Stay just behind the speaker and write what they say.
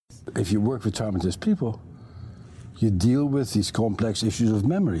if you work with traumatized people, you deal with these complex issues of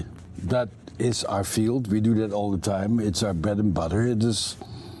memory. That is our field. We do that all the time. It's our bread and butter. It is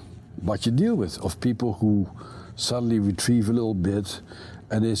what you deal with, of people who suddenly retrieve a little bit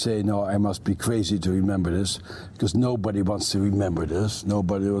and they say, no, I must be crazy to remember this, because nobody wants to remember this.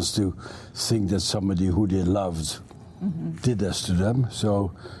 Nobody wants to think that somebody who they loved did this to them.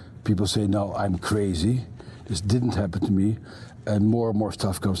 So people say, no, I'm crazy. This didn't happen to me. And more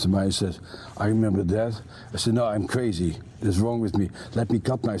stuff comes to mind. I said, I remember that. I said, no, I'm crazy. There's wrong with me. Let me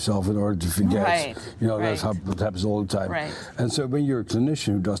cut myself in order to forget. Right. That's what happens all the time. Right. And so when you're a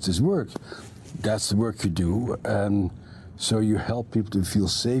clinician who does this work, that's the work you do. And so you help people to feel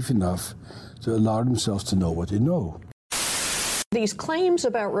safe enough to allow themselves to know what they know. These claims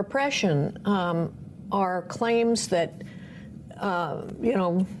about repression are claims that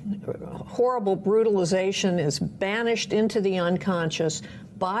horrible brutalization is banished into the unconscious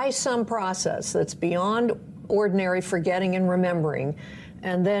by some process that's beyond ordinary forgetting and remembering.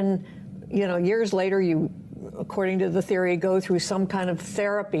 And then, years later, you, according to the theory, go through some kind of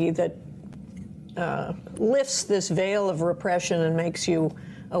therapy that lifts this veil of repression and makes you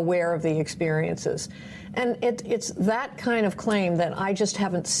aware of the experiences. And it's that kind of claim that I just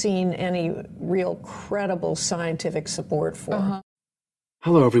haven't seen any real credible scientific support for.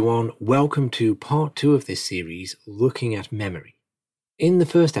 Hello everyone, welcome to part 2 of this series, looking at memory. In the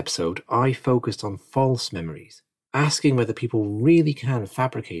first episode, I focused on false memories, asking whether people really can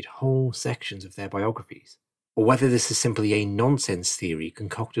fabricate whole sections of their biographies, or whether this is simply a nonsense theory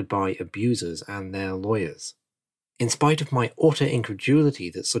concocted by abusers and their lawyers. In spite of my utter incredulity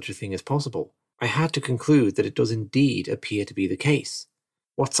that such a thing is possible, I had to conclude that it does indeed appear to be the case.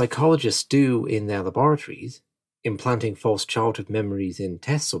 What psychologists do in their laboratories, implanting false childhood memories in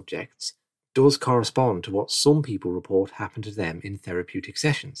test subjects, does correspond to what some people report happened to them in therapeutic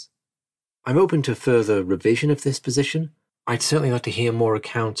sessions. I'm open to further revision of this position. I'd certainly like to hear more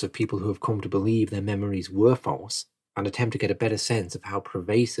accounts of people who have come to believe their memories were false, and attempt to get a better sense of how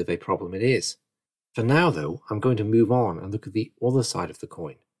pervasive a problem it is. For now, though, I'm going to move on and look at the other side of the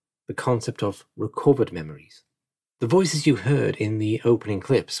coin, the concept of recovered memories. The voices you heard in the opening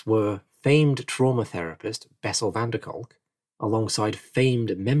clips were famed trauma therapist Bessel van der Kolk, alongside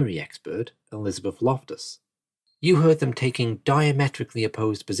famed memory expert Elizabeth Loftus. You heard them taking diametrically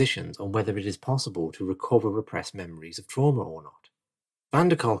opposed positions on whether it is possible to recover repressed memories of trauma or not. Van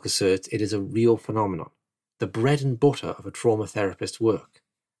der Kolk asserts it is a real phenomenon, the bread and butter of a trauma therapist's work,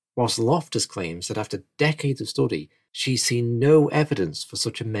 whilst Loftus claims that after decades of study, she's seen no evidence for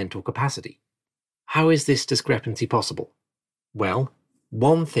such a mental capacity. How is this discrepancy possible? Well,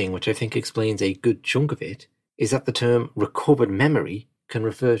 one thing which I think explains a good chunk of it is that the term recovered memory can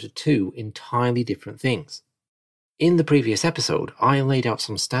refer to two entirely different things. In the previous episode, I laid out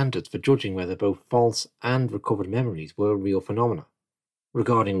some standards for judging whether both false and recovered memories were real phenomena.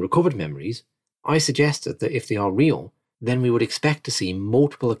 Regarding recovered memories, I suggested that if they are real, then we would expect to see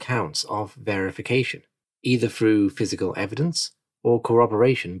multiple accounts of verification, either through physical evidence or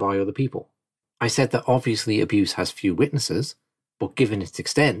corroboration by other people. I said that obviously abuse has few witnesses, but given its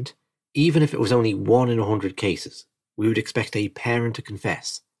extent, even if it was only 1 in 100 cases, we would expect a parent to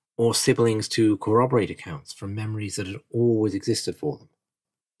confess, or siblings to corroborate accounts from memories that had always existed for them.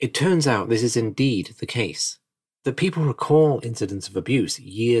 It turns out this is indeed the case, that people recall incidents of abuse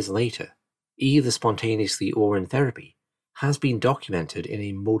years later, either spontaneously or in therapy, has been documented in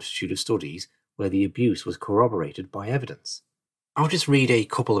a multitude of studies where the abuse was corroborated by evidence. I'll just read a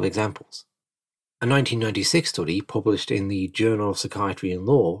couple of examples. A 1996 study published in the Journal of Psychiatry and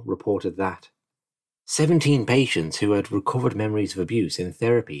Law reported that 17 patients who had recovered memories of abuse in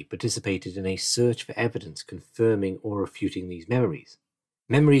therapy participated in a search for evidence confirming or refuting these memories.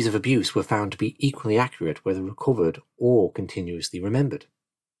 Memories of abuse were found to be equally accurate whether recovered or continuously remembered.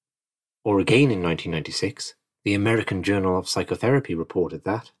 Or again in 1996, the American Journal of Psychotherapy reported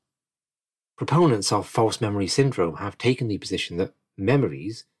that proponents of false memory syndrome have taken the position that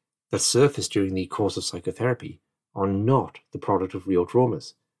memories that surface during the course of psychotherapy are not the product of real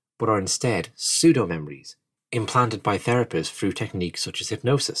traumas, but are instead pseudo-memories implanted by therapists through techniques such as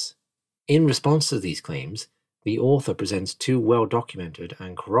hypnosis. In response to these claims, the author presents 2 well-documented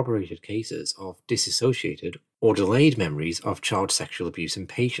and corroborated cases of dissociated or delayed memories of child sexual abuse in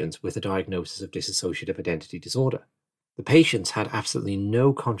patients with a diagnosis of dissociative identity disorder. The patients had absolutely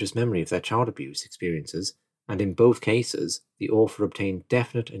no conscious memory of their child abuse experiences, and in both cases, the author obtained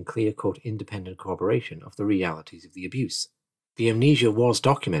definite and clear-cut independent corroboration of the realities of the abuse. The amnesia was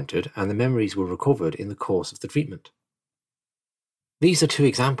documented, and the memories were recovered in the course of the treatment. These are 2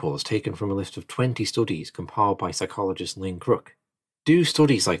 examples taken from a list of 20 studies compiled by psychologist Lynn Crook. Do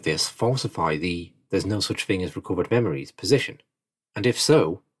studies like this falsify the "there's no such thing as recovered memories" position? And if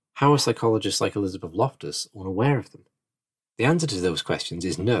so, how are psychologists like Elizabeth Loftus unaware of them? The answer to those questions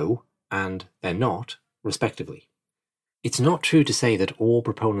is no, and they're not, respectively. It's not true to say that all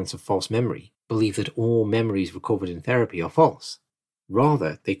proponents of false memory believe that all memories recovered in therapy are false.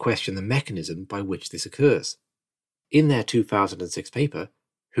 Rather, they question the mechanism by which this occurs. In their 2006 paper,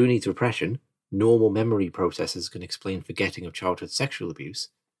 Who Needs Repression? Normal Memory Processes Can Explain Forgetting of Childhood Sexual Abuse,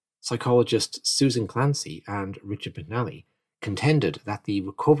 psychologists Susan Clancy and Richard McNally contended that the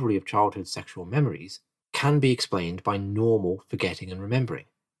recovery of childhood sexual memories can be explained by normal forgetting and remembering,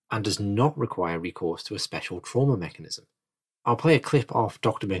 and does not require recourse to a special trauma mechanism. I'll play a clip off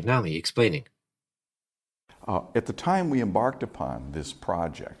Dr. McNally explaining. At the time we embarked upon this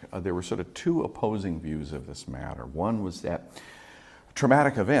project, there were sort of two opposing views of this matter. One was that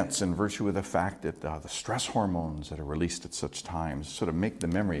traumatic events, in virtue of the fact that the stress hormones that are released at such times sort of make the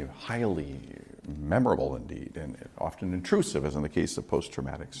memory highly memorable indeed, and often intrusive, as in the case of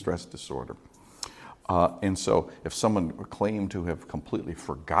post-traumatic stress disorder. And so if someone claimed to have completely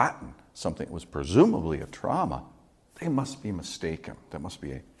forgotten something that was presumably a trauma, they must be mistaken. That must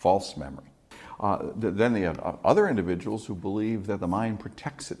be a false memory. Then they had other individuals who believe that the mind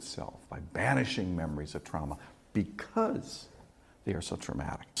protects itself by banishing memories of trauma because they are so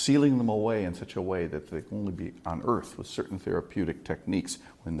traumatic, sealing them away in such a way that they can only be unearthed with certain therapeutic techniques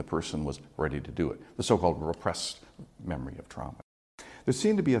when the person was ready to do it, the so-called repressed memory of trauma. There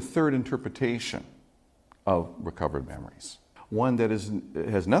seemed to be a third interpretation of recovered memories, one that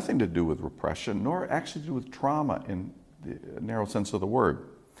has nothing to do with repression, nor actually to do with trauma in the narrow sense of the word.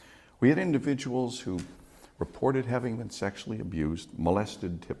 We had individuals who reported having been sexually abused,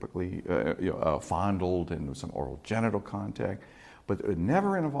 molested typically, fondled, and some oral genital contact, but it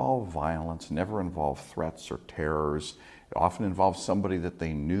never involved violence, never involved threats or terrors. It often involved somebody that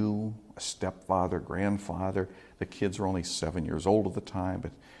they knew, a stepfather, grandfather. The kids were only 7 years old at the time,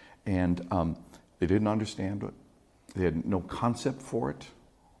 and they didn't understand it. They had no concept for it.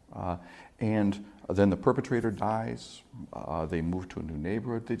 And then the perpetrator dies. They move to a new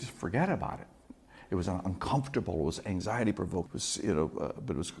neighborhood. They just forget about it. It was uncomfortable. It was anxiety-provoked. It was, but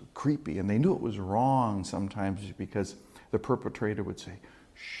it was creepy, and they knew it was wrong sometimes because the perpetrator would say,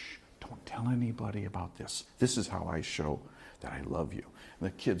 "Shh, don't tell anybody about this. This is how I show that I love you." And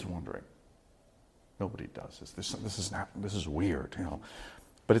the kid's wondering, nobody does this. This is weird,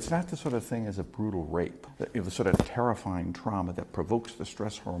 But it's not the sort of thing as a brutal rape, the sort of terrifying trauma that provokes the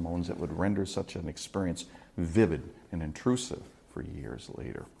stress hormones that would render such an experience vivid and intrusive for years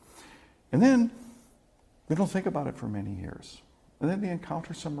later. And then they don't think about it for many years. And then they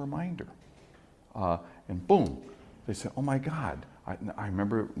encounter some reminder. And boom, they say, "Oh my God, I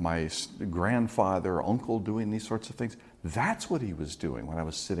remember my grandfather or uncle doing these sorts of things. That's what he was doing when I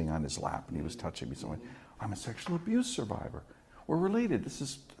was sitting on his lap and he was touching me. So I'm a sexual abuse survivor. We're related. This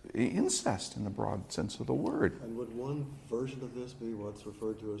is incest in the broad sense of the word." And would one version of this be what's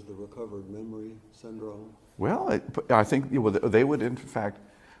referred to as the recovered memory syndrome? Well, I think they would in fact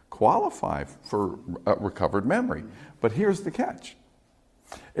qualify for recovered memory. But here's the catch.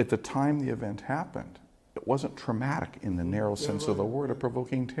 At the time the event happened, it wasn't traumatic in the narrow sense of the word of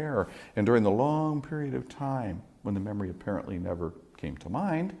provoking terror. And during the long period of time when the memory apparently never came to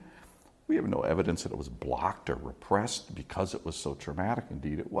mind, we have no evidence that it was blocked or repressed because it was so traumatic.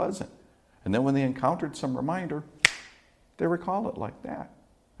 Indeed, it wasn't. And then when they encountered some reminder, they recall it like that.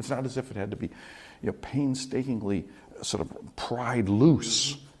 It's not as if it had to be painstakingly sort of pried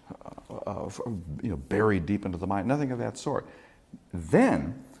loose, buried deep into the mind. Nothing of that sort.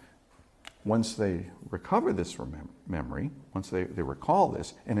 Then, once they recover this memory, once they recall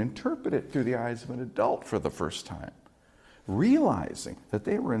this and interpret it through the eyes of an adult for the first time, realizing that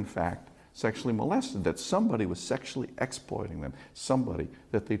they were in fact sexually molested, that somebody was sexually exploiting them, somebody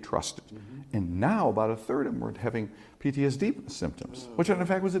that they trusted. Mm-hmm. And now about a third of them were having PTSD symptoms, which in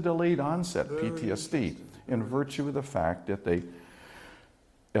fact was a delayed onset PTSD in virtue of the fact that they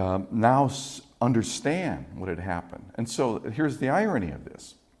now understand what had happened. And so here's the irony of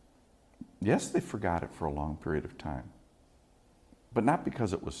this. Yes, they forgot it for a long period of time, but not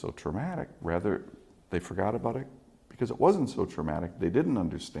because it was so traumatic. Rather, they forgot about it because it wasn't so traumatic, they didn't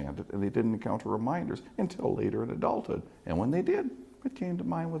understand it, and they didn't encounter reminders until later in adulthood. And when they did, it came to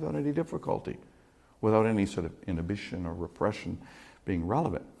mind without any difficulty, without any sort of inhibition or repression being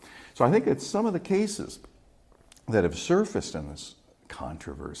relevant. So I think that some of the cases that have surfaced in this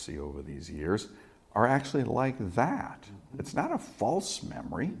controversy over these years are actually like that. It's not a false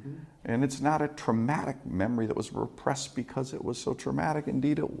memory, and it's not a traumatic memory that was repressed because it was so traumatic.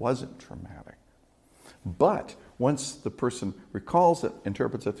 Indeed, it wasn't traumatic. But once the person recalls it,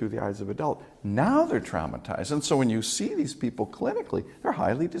 interprets it through the eyes of an adult, now they're traumatized. And so when you see these people clinically, they're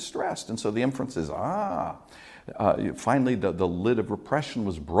highly distressed. And so the inference is, finally the lid of repression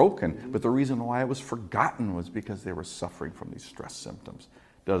was broken, but the reason why it was forgotten was because they were suffering from these stress symptoms.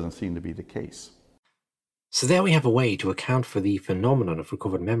 Doesn't seem to be the case. So there we have a way to account for the phenomenon of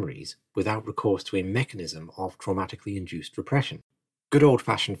recovered memories without recourse to a mechanism of traumatically induced repression. Good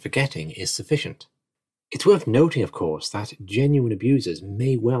old-fashioned forgetting is sufficient. It's worth noting, of course, that genuine abusers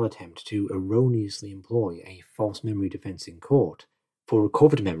may well attempt to erroneously employ a false memory defense in court for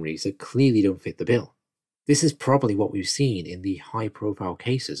recovered memories that clearly don't fit the bill. This is probably what we've seen in the high-profile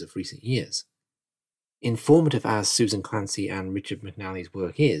cases of recent years. Informative as Susan Clancy and Richard McNally's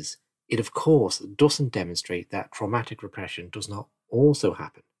work is, it of course doesn't demonstrate that traumatic repression does not also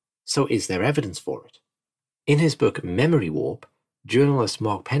happen. So is there evidence for it? In his book Memory Warp, journalist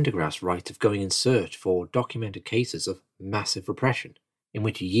Mark Pendergrass writes of going in search for documented cases of massive repression, in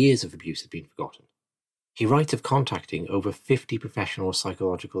which years of abuse had been forgotten. He writes of contacting over 50 professional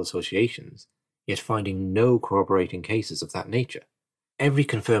psychological associations, yet finding no corroborating cases of that nature. Every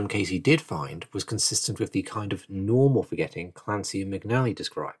confirmed case he did find was consistent with the kind of normal forgetting Clancy and McNally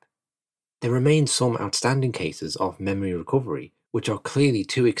describe. There remain some outstanding cases of memory recovery which are clearly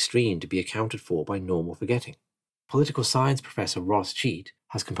too extreme to be accounted for by normal forgetting. Political science professor Ross Cheat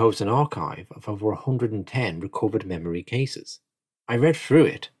has composed an archive of over 110 recovered memory cases. I read through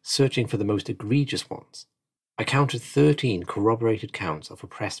it, searching for the most egregious ones. I counted 13 corroborated counts of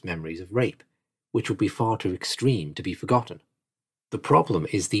repressed memories of rape, which would be far too extreme to be forgotten. The problem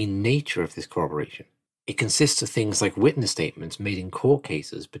is the nature of this corroboration. It consists of things like witness statements made in court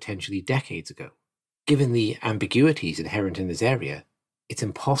cases potentially decades ago. Given the ambiguities inherent in this area, it's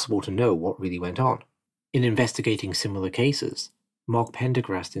impossible to know what really went on. In investigating similar cases, Mark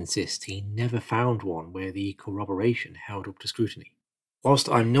Pendergrass insists he never found one where the corroboration held up to scrutiny. Whilst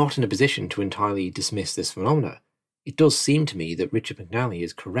I'm not in a position to entirely dismiss this phenomena, it does seem to me that Richard McNally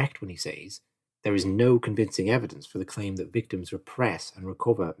is correct when he says there is no convincing evidence for the claim that victims repress and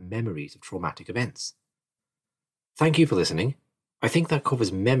recover memories of traumatic events. Thank you for listening. I think that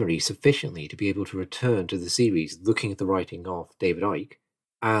covers memory sufficiently to be able to return to the series looking at the writing of David Icke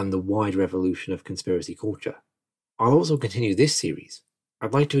and the wider evolution of conspiracy culture. I'll also continue this series.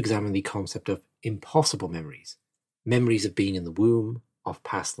 I'd like to examine the concept of impossible memories, memories of being in the womb, of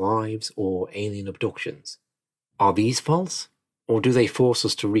past lives, or alien abductions. Are these false? Or do they force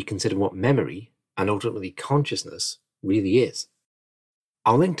us to reconsider what memory, and ultimately consciousness, really is?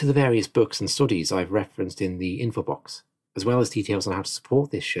 I'll link to the various books and studies I've referenced in the info box, as well as details on how to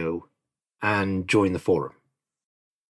support this show and join the forum.